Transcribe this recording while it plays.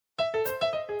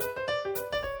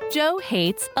Joe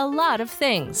hates a lot of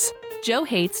things. Joe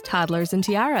hates toddlers and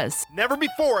tiaras. Never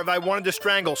before have I wanted to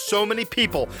strangle so many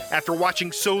people after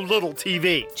watching so little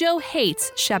TV. Joe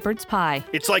hates shepherd's pie.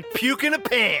 It's like puke in a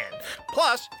pan.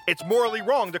 Plus, it's morally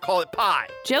wrong to call it pie.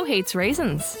 Joe hates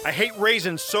raisins. I hate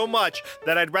raisins so much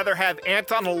that I'd rather have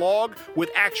ants on a log with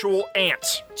actual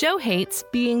ants. Joe hates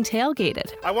being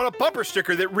tailgated. I want a bumper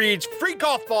sticker that reads, "Free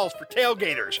golf balls for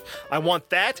tailgaters." I want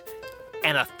that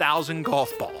and 1,000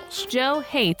 golf balls. Joe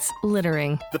hates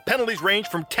littering. The penalties range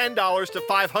from $10 to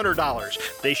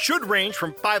 $500. They should range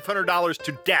from $500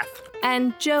 to death.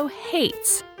 And Joe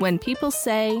hates when people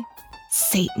say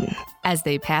Satan as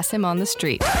they pass him on the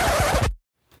street.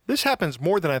 This happens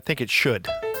more than I think it should.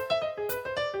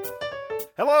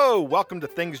 Hello, welcome to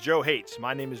Things Joe Hates.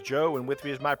 My name is Joe, and with me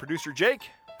is my producer,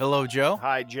 Jake. Hello, Joe.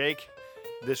 Hi, Jake.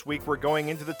 This week we're going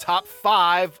into the top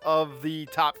 5 of the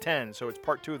top 10. So it's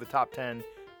part 2 of the top 10,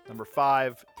 number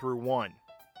 5 through 1.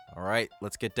 All right,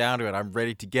 let's get down to it. I'm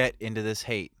ready to get into this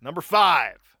hate. Number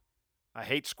 5, I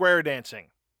hate square dancing.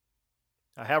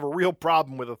 I have a real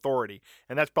problem with authority,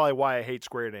 and that's probably why I hate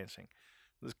square dancing.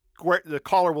 The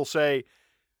caller will say,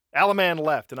 Alaman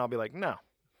left, and I'll be like, no,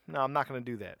 I'm not going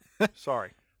to do that.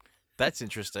 Sorry. That's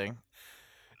interesting.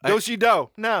 Do-si-do.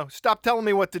 No, stop telling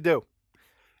me what to do.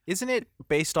 Isn't it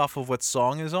based off of what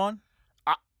song is on?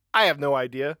 I have no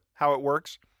idea how it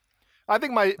works. I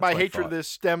think my hatred of thought. this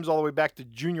stems all the way back to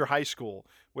junior high school,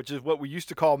 which is what we used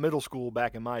to call middle school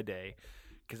back in my day,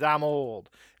 because I'm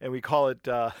old, and we called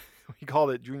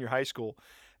it junior high school.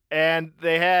 And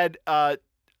they had a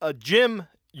gym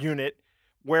unit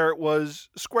where it was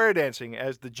square dancing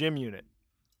as the gym unit.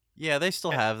 Yeah, they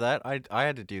still have that. I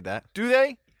had to do that. Do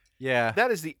they? Yeah.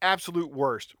 That is the absolute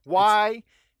worst. Why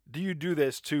do you do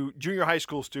this to junior high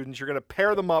school students? You're going to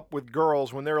pair them up with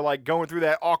girls when they're like going through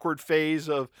that awkward phase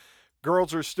of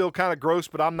girls are still kind of gross,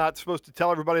 but I'm not supposed to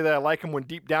tell everybody that I like them when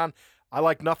deep down I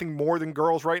like nothing more than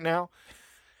girls right now.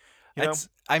 You know?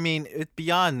 I mean,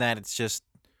 beyond that, it's just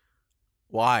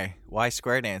why? Why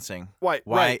square dancing? Why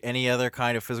Why any other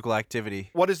kind of physical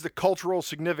activity? What is the cultural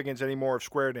significance anymore of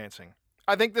square dancing?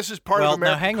 I think this is part of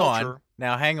American culture.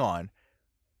 Now hang on.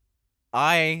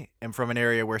 I am from an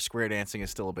area where square dancing is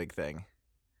still a big thing.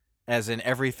 As in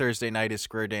every Thursday night is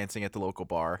square dancing at the local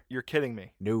bar. You're kidding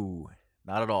me. No,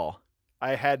 not at all.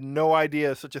 I had no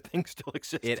idea such a thing still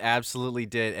existed. It absolutely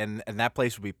did, and that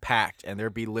place would be packed, and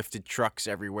there'd be lifted trucks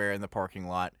everywhere in the parking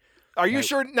lot. Are you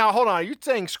sure? Now, hold on. Are you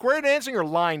saying square dancing or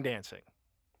line dancing?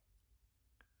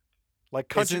 Like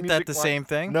country Isn't music that the same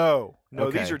thing? No,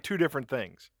 Okay. These are two different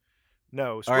things.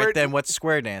 No. All right, then what's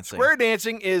square dancing? Square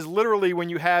dancing is literally when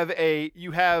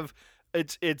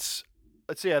it's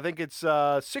let's see, I think it's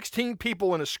 16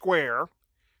 people in a square,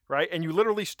 right? And you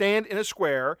literally stand in a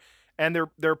square, and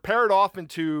they're paired off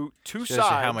into two Shows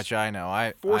sides. you how much I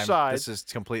know. Four sides. This is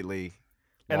completely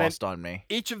And lost on me.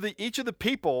 Each of the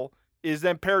people is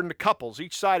then paired into couples.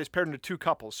 Each side is paired into two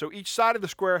couples. So each side of the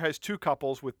square has two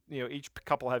couples with, each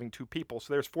couple having two people.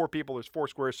 So there's 4 people, there's 4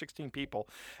 squares, 16 people.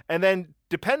 And then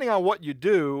depending on what you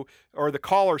do or the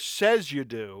caller says you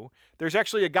do, there's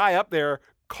actually a guy up there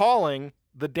calling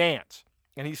the dance.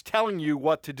 And he's telling you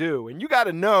what to do. And you got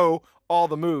to know all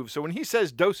the moves. So when he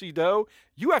says do-si-do,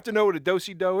 you have to know what a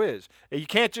do-si-do is. And you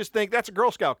can't just think that's a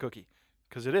Girl Scout cookie,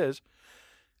 because it is.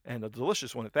 And a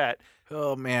delicious one at that.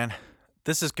 Oh, man.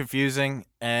 This is confusing,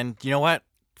 and you know what?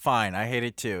 Fine, I hate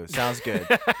it too. Sounds good.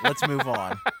 Let's move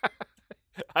on.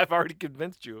 I've already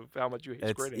convinced you of how much you hate square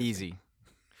It's dancing. easy.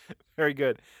 Very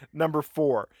good. Number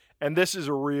 4, and this is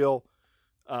a real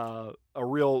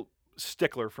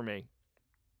stickler for me.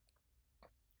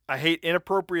 I hate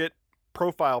inappropriate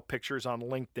profile pictures on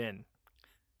LinkedIn.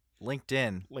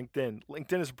 LinkedIn.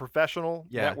 LinkedIn is a professional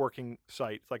networking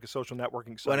site. It's like a social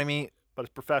networking site. But I mean, but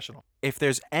it's professional. if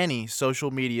there's any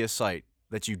social media site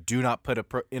that you do not put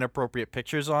inappropriate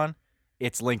pictures on,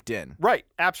 it's LinkedIn. Right,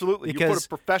 absolutely. You Because put a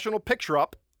professional picture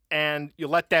up, and you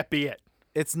let that be it.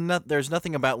 There's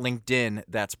nothing about LinkedIn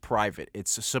that's private.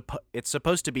 It's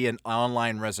supposed to be an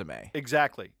online resume.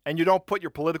 Exactly. And you don't put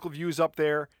your political views up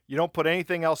there. You don't put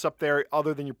anything else up there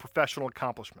other than your professional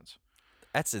accomplishments.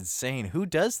 That's insane. Who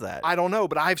does that? I don't know,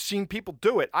 but I've seen people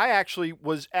do it. I actually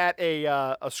was at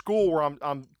a school where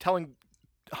I'm telling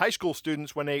high school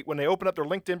students when they open up their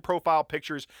LinkedIn profile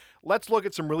pictures, let's look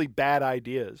at some really bad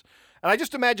ideas. And I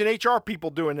just imagine HR people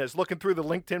doing this, looking through the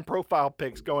LinkedIn profile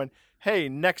pics going, hey,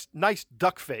 next, nice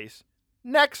duck face.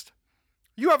 Next,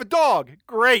 you have a dog.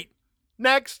 Great.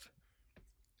 Next,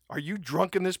 are you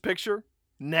drunk in this picture?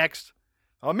 Next,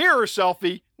 a mirror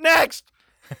selfie. Next.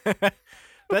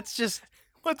 That's just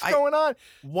What's going on?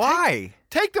 Why?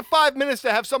 Take the 5 minutes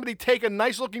to have somebody take a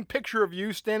nice-looking picture of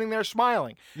you standing there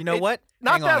smiling. You know what?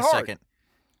 Not Hang that on a hard. second.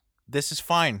 This is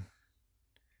fine.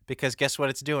 Because guess what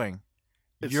it's doing?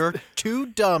 You're too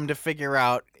dumb to figure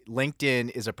out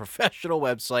LinkedIn is a professional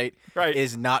website, Right.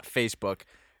 is not Facebook.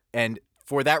 And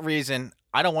for that reason,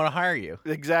 I don't want to hire you.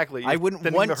 Exactly. I You're wouldn't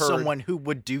thinning want the herd. someone who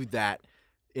would do that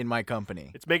in my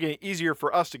company. It's making it easier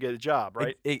for us to get a job,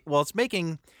 right? It's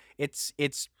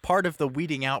part of the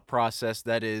weeding out process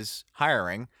that is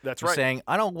hiring. That's You're right. saying,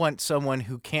 I don't want someone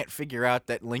who can't figure out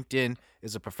that LinkedIn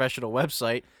is a professional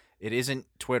website. It isn't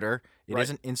Twitter. It Right.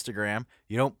 isn't Instagram.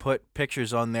 You don't put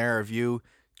pictures on there of you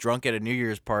drunk at a New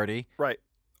Year's party. Right.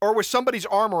 Or with somebody's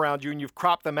arm around you and you've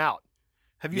cropped them out.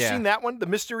 Have you Yeah. seen that one? The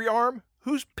mystery arm?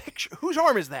 Whose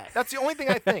arm is that? That's the only thing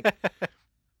I think.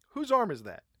 Whose arm is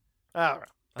that? I don't know.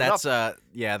 That's Enough-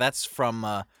 that's from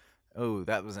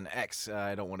that was an ex.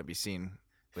 I don't want to be seen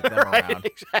with them right, around.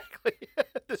 exactly.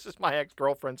 This is my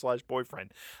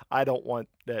ex-girlfriend/boyfriend. I don't want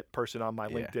that person on my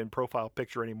Yeah. LinkedIn profile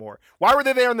picture anymore. Why were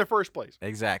they there in the first place?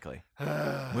 Exactly.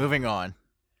 Moving on.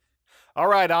 All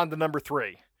right, on to number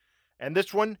 3. And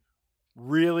this one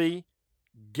really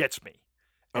gets me.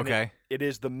 And Okay. It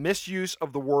is the misuse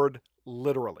of the word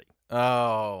literally.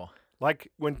 Oh.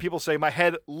 Like when people say, my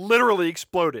head literally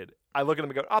exploded, I look at them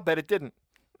and go, I'll bet it didn't.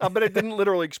 I'll bet it didn't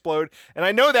literally explode. And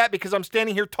I know that because I'm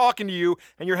standing here talking to you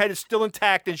and your head is still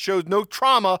intact and shows no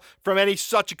trauma from any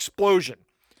such explosion.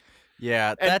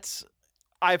 Yeah, And- that's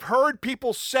I've heard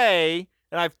people say,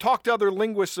 and I've talked to other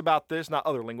linguists about this, not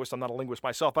other linguists, I'm not a linguist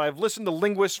myself, but I've listened to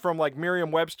linguists from like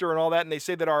Merriam-Webster and all that, and they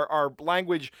say that our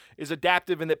language is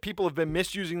adaptive and that people have been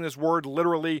misusing this word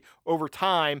literally over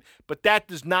time, but that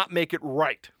does not make it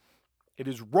right. It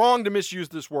is wrong to misuse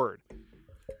this word.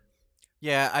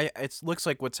 yeah. It looks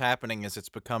like what's happening is it's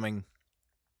becoming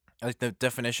like the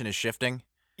definition is shifting,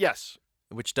 Yes,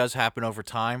 which does happen over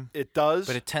time, it does.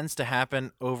 but it tends to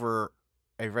happen over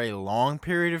a very long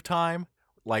period of time,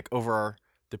 like over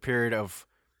the period of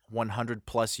 100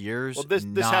 plus years. Well, this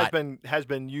not- has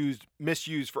been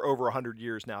misused for over 100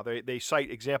 years now. They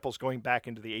cite examples going back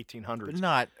into the 1800s.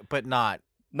 but not.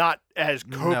 Not as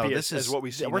No, copious this is as what we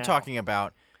see We're now. talking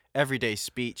about everyday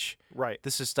speech. Right.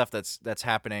 This is stuff that's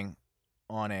happening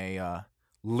on a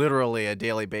literally a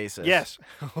daily basis. Yes,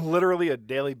 literally a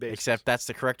daily basis. Except that's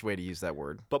the correct way to use that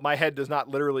word. But my head does not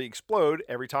literally explode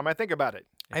every time I think about it.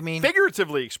 I mean,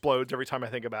 Figuratively explodes every time I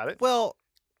think about it. well,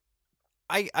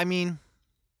 I mean,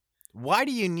 why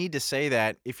do you need to say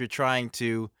that if you're trying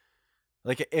to,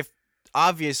 like, if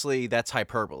obviously that's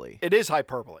hyperbole, It is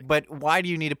hyperbole. but why do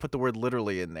you need to put the word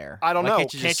literally in there? I don't Why know.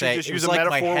 Can't you Can't just you say just it use was a like my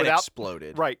metaphor head without-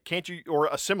 exploded? Right. Can't you, or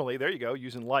a simile, there you go,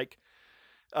 using like.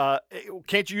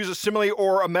 Can't you use a simile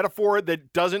or a metaphor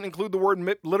that doesn't include the word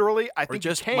literally? I Or think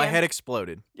just you can. my head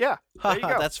exploded. Yeah, there you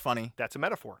go. That's funny. That's a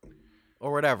metaphor.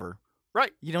 Or whatever.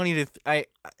 Right. You don't need to.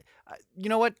 You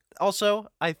know what? Also,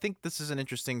 I think this is an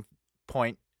interesting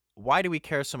point. Why do we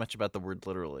care so much about the word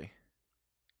literally?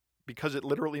 Because it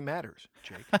literally matters,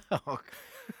 Jake. All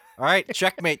right,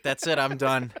 checkmate. That's it. I'm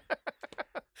done.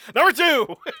 Number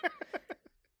 2.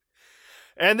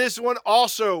 And this one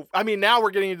also, I mean, now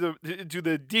we're getting into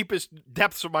the deepest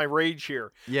depths of my rage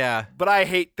here. Yeah. But I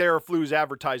hate Theraflu's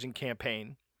advertising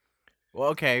campaign. Well,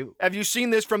 okay. Have you seen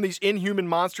this from these inhuman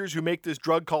monsters who make this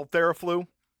drug called Theraflu?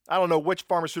 I don't know which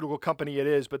pharmaceutical company it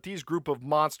is, but these group of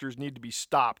monsters need to be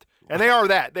stopped. And they are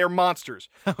that. They're monsters.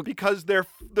 Because their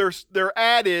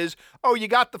ad is, oh, you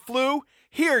got the flu?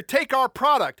 Here, take our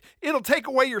product. It'll take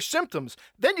away your symptoms.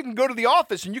 Then you can go to the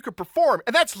office and you can perform.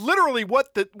 And that's literally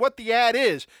what the ad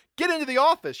is. Get into the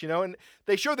office, and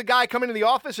they show the guy come into the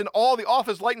office and all the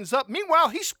office lightens up. Meanwhile,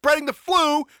 he's spreading the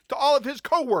flu to all of his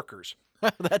coworkers.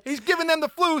 He's giving them the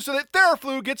flu so that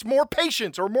Theraflu gets more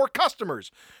patients or more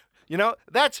customers.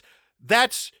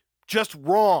 That's just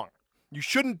wrong. You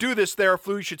shouldn't do this,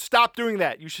 Theraflu. You should stop doing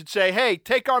that. You should say, hey,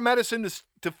 take our medicine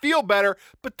to feel better,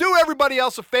 but do everybody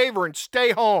else a favor and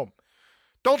stay home.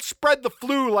 Don't spread the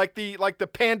flu like the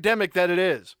pandemic that it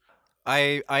is.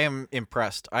 I am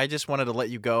impressed. I just wanted to let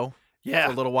you go Yeah.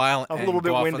 for a little while I'm a and little bit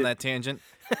go off winded. on that tangent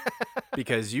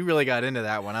because you really got into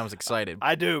that one. I was excited.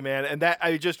 I do, man. And that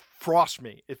I just frosts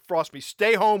me. It frosts me.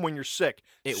 Stay home when you're sick.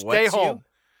 It Stay wets you? home.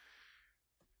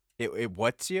 It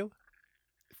whats you?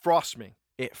 It frosts me.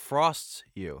 It frosts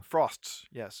you. Frosts,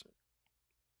 yes.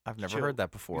 I've never Chill. heard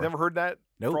that before. You never heard that?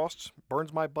 Nope. Frosts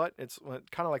burns my butt. It's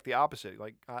kind of like the opposite.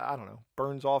 Like, I don't know,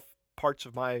 burns off parts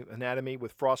of my anatomy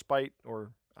with frostbite,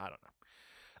 or I don't know.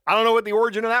 I don't know what the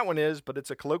origin of that one is, but it's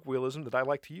a colloquialism that I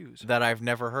like to use That I've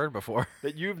never heard before.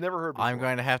 that you've never heard before. I'm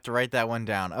going to have to write that one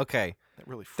down. Okay. That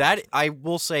really That I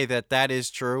will say that is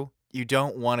true. you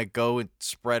don't want to go and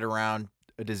spread around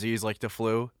a disease like the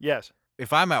flu. Yes.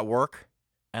 If I'm at work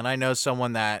and I know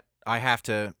someone that I have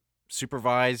to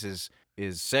supervise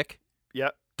is sick,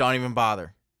 Yep. don't even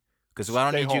bother. Because I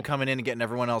don't Stay need you home. coming in and getting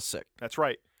everyone else sick. That's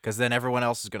right. Because then everyone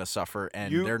else is going to suffer,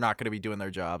 and they're not going to be doing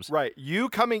their jobs. Right. You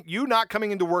not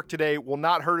coming into work today will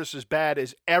not hurt us as bad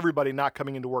as everybody not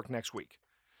coming into work next week.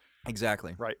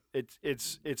 Exactly. Right.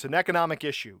 It's an economic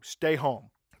issue. Stay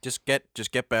home. Just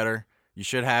get better. You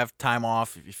should have time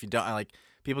off. If you don't, like,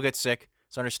 people get sick.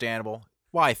 It's understandable.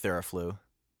 Why Theraflu?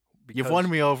 You've won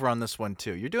me over on this one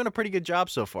too. You're doing a pretty good job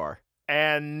so far.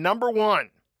 And number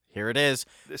one. Here it is.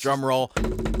 Drum roll.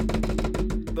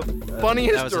 The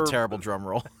funniest. That was a terrible drum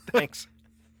roll. Thanks.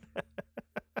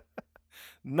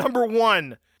 Number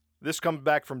one. This comes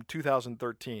back from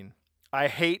 2013. I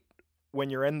hate when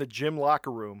you're in the gym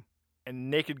locker room and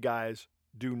naked guys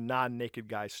do non-naked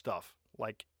guy stuff,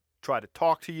 like try to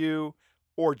talk to you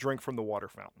or drink from the water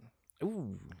fountain.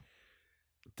 Ooh.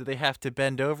 Do they have to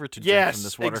bend over to drink from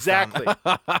this water exactly.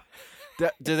 fountain?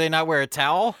 Do they not wear a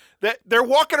towel? They're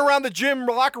walking around the gym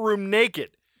locker room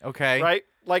naked. Okay. Right?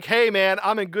 Like, hey, man,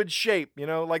 I'm in good shape. You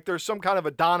know, like there's some kind of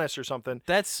Adonis or something.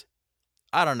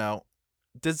 I don't know.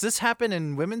 Does this happen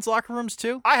in women's locker rooms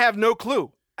too? I have no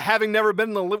clue. Having never been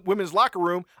in the women's locker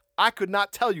room, I could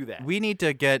not tell you that. We need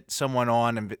to get someone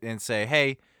on and say,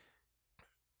 hey,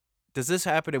 does this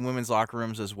happen in women's locker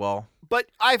rooms as well? But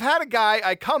I've had a guy,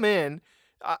 I come in,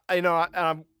 and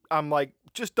I'm like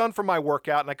just done for my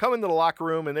workout, and I come into the locker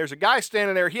room, and there's a guy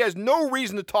standing there. He has no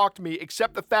reason to talk to me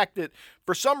except the fact that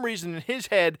for some reason in his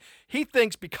head, he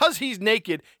thinks because he's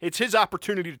naked, it's his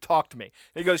opportunity to talk to me.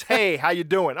 And he goes, hey, how you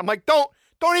doing? I'm like, don't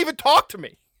even talk to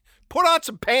me. Put on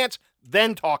some pants,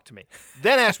 then talk to me.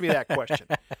 Then ask me that question.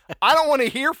 I don't want to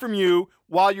hear from you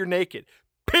while you're naked,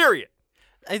 period.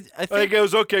 I think And he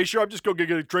goes, okay, sure, I'm just going to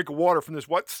get a drink of water from this.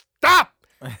 What? Stop!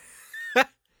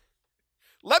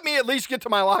 Let me at least get to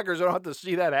my lockers. I don't have to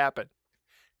see that happen.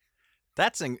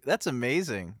 that's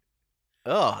amazing.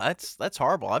 Oh, that's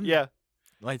horrible. Yeah.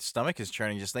 My stomach is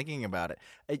churning just thinking about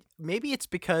it. Maybe it's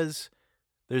because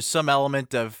there's some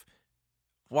element of,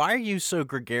 why are you so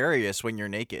gregarious when you're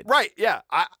naked? Right, yeah.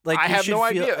 I Like, I you have should no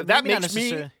feel- idea. That maybe not makes me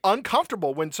necessarily-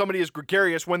 uncomfortable when somebody is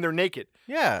gregarious when they're naked.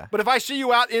 Yeah. But if I see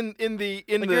you out in the Like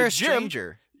you're the a gym,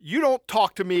 stranger. you don't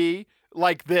talk to me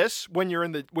like this when you're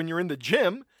in the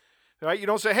gym, right? You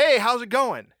don't say, "Hey, how's it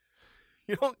going?"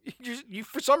 You don't. You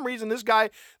for some reason,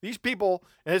 these people,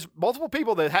 and there's multiple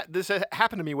people that this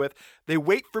happened to me with. They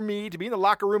wait for me to be in the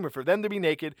locker room and for them to be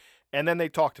naked, and then they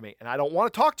talk to me, and I don't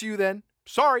want to talk to you. Then,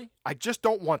 sorry, I just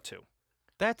don't want to.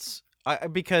 That's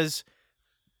because,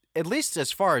 at least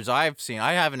as far as I've seen,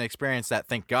 I haven't experienced that,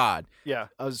 thank God. Yeah.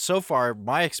 So far,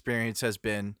 my experience has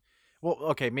been, well,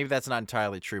 okay, maybe that's not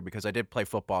entirely true because I did play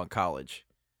football in college,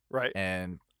 Right.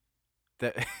 and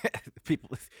that people,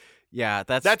 yeah,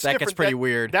 that That's gets different. pretty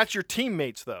weird. That's your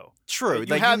teammates, though. True, You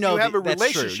like, have a that's true.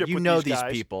 relationship You with know these these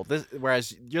guys. people.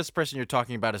 Whereas this person you're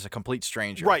talking about is a complete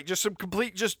stranger, Right. Just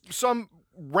some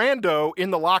rando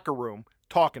in the locker room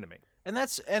talking to me. And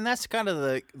that's kind of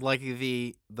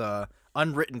the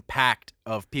unwritten pact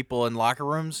of people in locker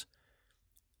rooms.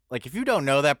 Like, if you don't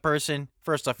know that person,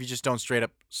 first off, you just don't straight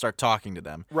up start talking to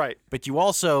them. Right. But you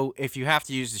also, if you have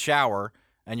to use the shower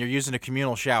and you're using a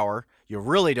communal shower, you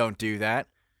really don't do that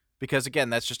because, again,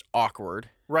 that's just awkward.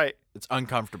 Right. It's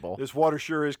uncomfortable. This water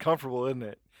sure is comfortable, isn't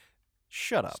it?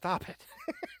 Shut up. Stop it.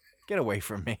 Get away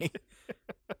from me.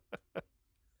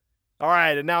 All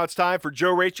right, and now it's time for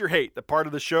Joe Rates Your Hate, the part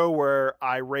of the show where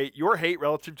I rate your hate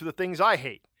relative to the things I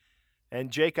hate.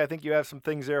 And Jake, I think you have some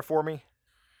things there for me.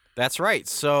 That's right.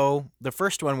 So the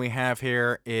first one we have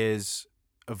here is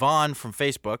Yvonne from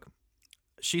Facebook.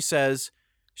 She says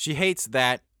she hates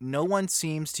that no one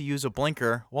seems to use a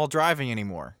blinker while driving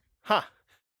anymore. Huh.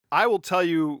 I will tell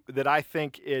you that I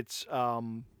think it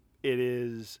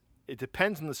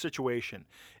depends on the situation.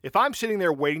 If I'm sitting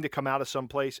there waiting to come out of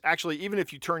someplace, actually, even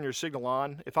if you turn your signal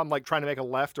on, if I'm like trying to make a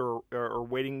left or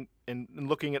waiting and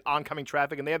looking at oncoming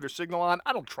traffic and they have their signal on,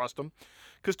 I don't trust them.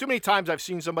 Because too many times I've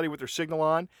seen somebody with their signal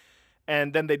on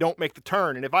and then they don't make the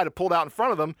turn. And if I'd have pulled out in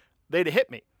front of them, they'd have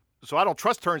hit me. So I don't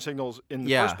trust turn signals in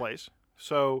the first place.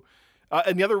 So,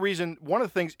 and the other reason, one of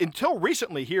the things, until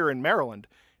recently here in Maryland,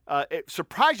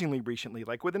 surprisingly recently,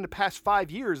 like within the past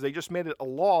 5 years, they just made it a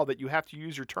law that you have to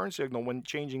use your turn signal when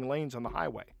changing lanes on the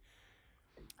highway.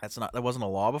 That wasn't a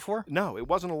law before? No, it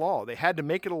wasn't a law. They had to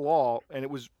make it a law, and it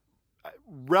was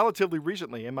relatively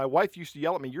recently. And my wife used to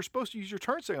yell at me, "You're supposed to use your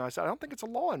turn signal." I said, "I don't think it's a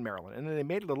law in Maryland." And then they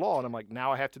made it a law, and I'm like,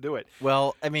 now I have to do it.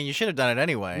 Well, I mean, you should have done it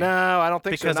anyway. No, I don't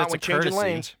think so. Because Not it's when a changing courtesy.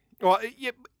 lanes. Well,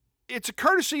 it's a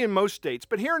courtesy in most states,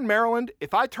 but here in Maryland,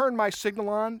 if I turn my signal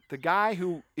on, the guy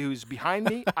who's behind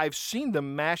me, I've seen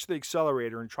them mash the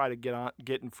accelerator and try to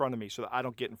get in front of me so that I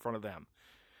don't get in front of them.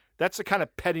 That's the kind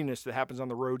of pettiness that happens on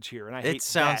the roads here, and I hate It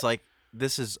sounds that. like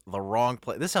this is the wrong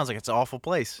place. This sounds like it's an awful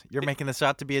place. You're making this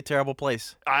out to be a terrible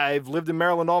place. I've lived in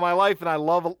Maryland all my life, and I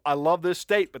love this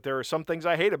state, but there are some things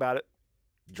I hate about it.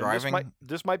 Driving.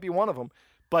 This might be one of them.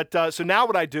 But so now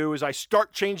what I do is I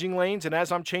start changing lanes, and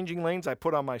as I'm changing lanes, I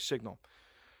put on my signal.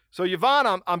 So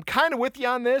Yvonne, I'm kind of with you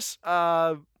on this.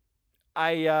 If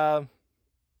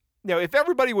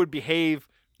everybody would behave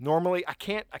normally, I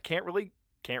can't really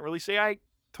say I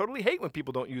totally hate when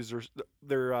people don't use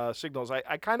their signals.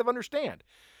 I kind of understand.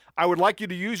 I would like you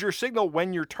to use your signal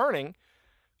when you're turning,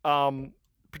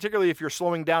 particularly if you're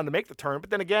slowing down to make the turn. But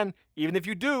then again, even if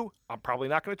you do, I'm probably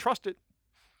not going to trust it.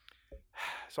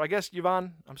 So I guess,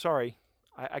 Yvonne, I'm sorry.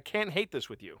 I can't hate this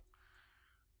with you.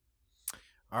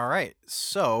 All right.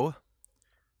 So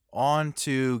on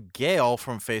to Gail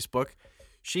from Facebook.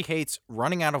 She hates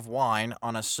running out of wine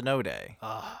on a snow day.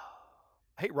 I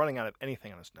hate running out of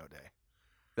anything on a snow day.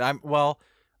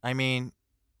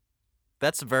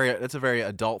 That's a very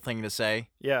adult thing to say.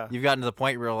 Yeah. You've gotten to the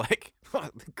point where you're like,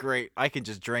 great, I can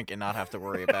just drink and not have to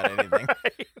worry about anything.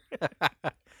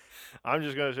 I'm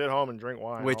just going to sit home and drink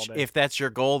wine Which, all day. if that's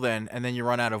your goal then, and then you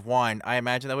run out of wine, I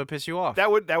imagine that would piss you off. That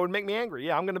would make me angry.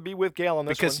 Yeah, I'm going to be with Gail on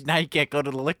this because one. now you can't go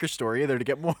to the liquor store either to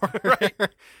get more. Right.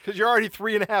 Because you're already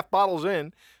 3.5 bottles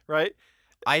in, right?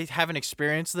 I haven't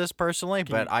experienced this personally,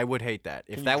 but I would hate that.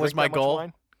 If that was my goal.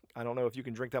 Wine? I don't know if you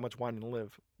can drink that much wine and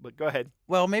live, but go ahead.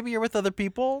 Well, maybe you're with other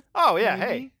people. Oh, yeah.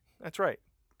 Maybe. Hey, that's right.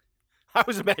 I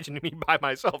was imagining me by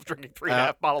myself drinking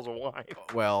 3.5 bottles of wine.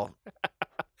 Well,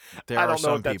 there I are don't know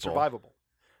some if that's people. survivable.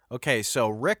 Okay, so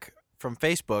Rick from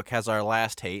Facebook has our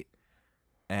last hate,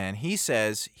 and he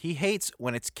says he hates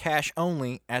when it's cash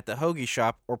only at the hoagie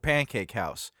shop or pancake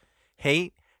house.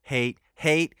 Hate, hate,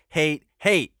 hate, hate,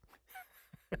 hate.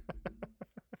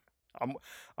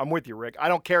 I'm with you, Rick. I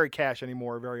don't carry cash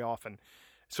anymore very often.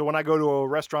 So when I go to a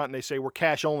restaurant and they say we're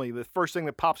cash only, the first thing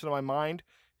that pops into my mind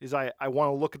is I want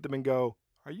to look at them and go,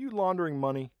 are you laundering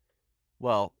money?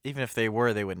 Well, even if they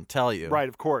were, they wouldn't tell you. Right,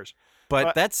 of course.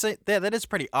 But that is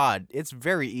pretty odd. It's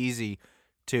very easy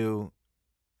to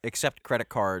accept credit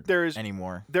card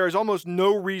anymore. There is almost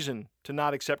no reason to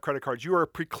not accept credit cards. You are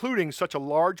precluding such a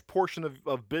large portion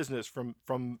of business from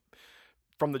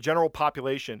the general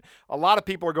population. A lot of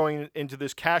people are going into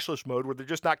this cashless mode where they're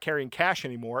just not carrying cash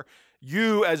anymore.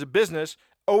 You, as a business,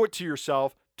 owe it to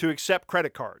yourself to accept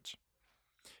credit cards.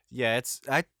 Yeah,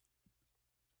 I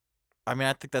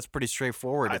think that's pretty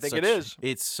straightforward. I think it is.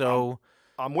 It's so.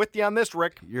 I'm with you on this,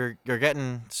 Rick. You're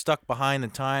getting stuck behind the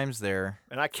times there.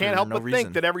 And I can't help but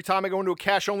think that every time I go into a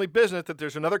cash-only business that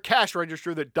there's another cash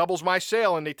register that doubles my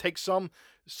sale and they take some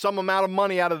amount of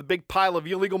money out of the big pile of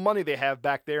illegal money they have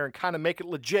back there and kind of make it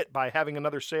legit by having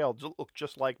another sale look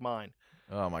just like mine.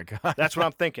 Oh, my God. That's what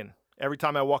I'm thinking every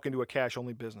time I walk into a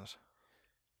cash-only business.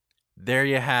 There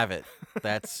you have it.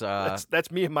 That's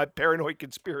that's me and my paranoid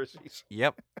conspiracies.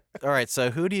 Yep. All right,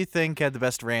 so who do you think had the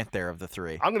best rant there of the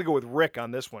three? I'm going to go with Rick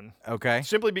on this one. Okay.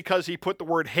 Simply because he put the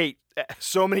word hate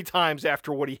so many times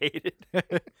after what he hated.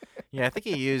 Yeah, I think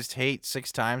he used hate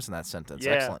 6 times in that sentence.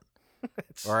 Yeah. Excellent.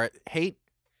 All right, hate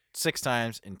 6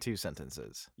 times in 2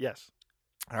 sentences. Yes.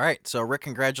 All right, so Rick,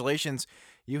 congratulations.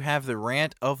 You have the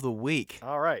rant of the week.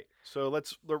 All right, so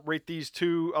let's rate these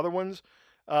 2 other ones.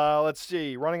 Let's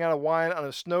see. Running out of wine on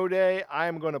a snow day. I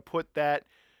am going to put that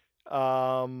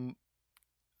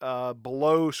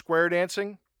below square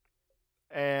dancing.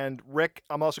 And Rick,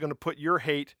 I'm also going to put your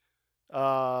hate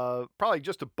probably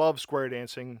just above square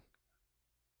dancing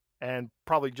and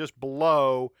probably just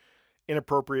below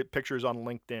inappropriate pictures on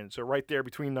LinkedIn. So right there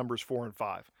between numbers 4 and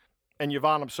 5. And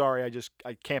Yvonne, I'm sorry.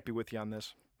 I can't be with you on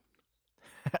this.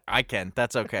 I can.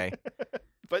 That's okay.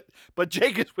 But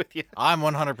Jake is with you. I'm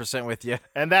 100% with you.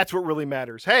 And that's what really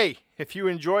matters. Hey, if you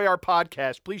enjoy our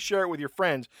podcast, please share it with your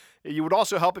friends. You would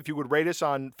also help if you would rate us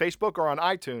on Facebook or on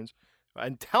iTunes.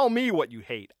 And tell me what you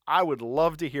hate. I would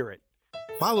love to hear it.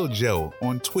 Follow Joe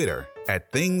on Twitter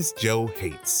at Things Joe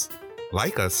Hates.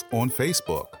 Like us on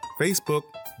Facebook,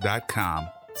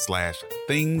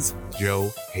 facebook.com/Things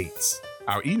Joe Hates.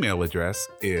 Our email address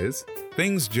is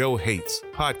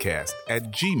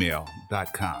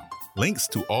thingsjoehatespodcast@gmail.com. Links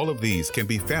to all of these can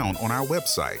be found on our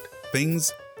website,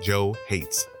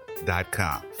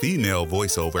 thingsjoehates.com. Female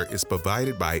voiceover is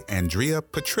provided by Andrea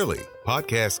Petrilli.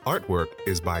 Podcast artwork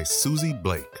is by Susie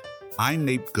Blake. I'm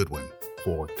Nate Goodwin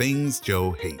for Things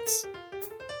Joe Hates.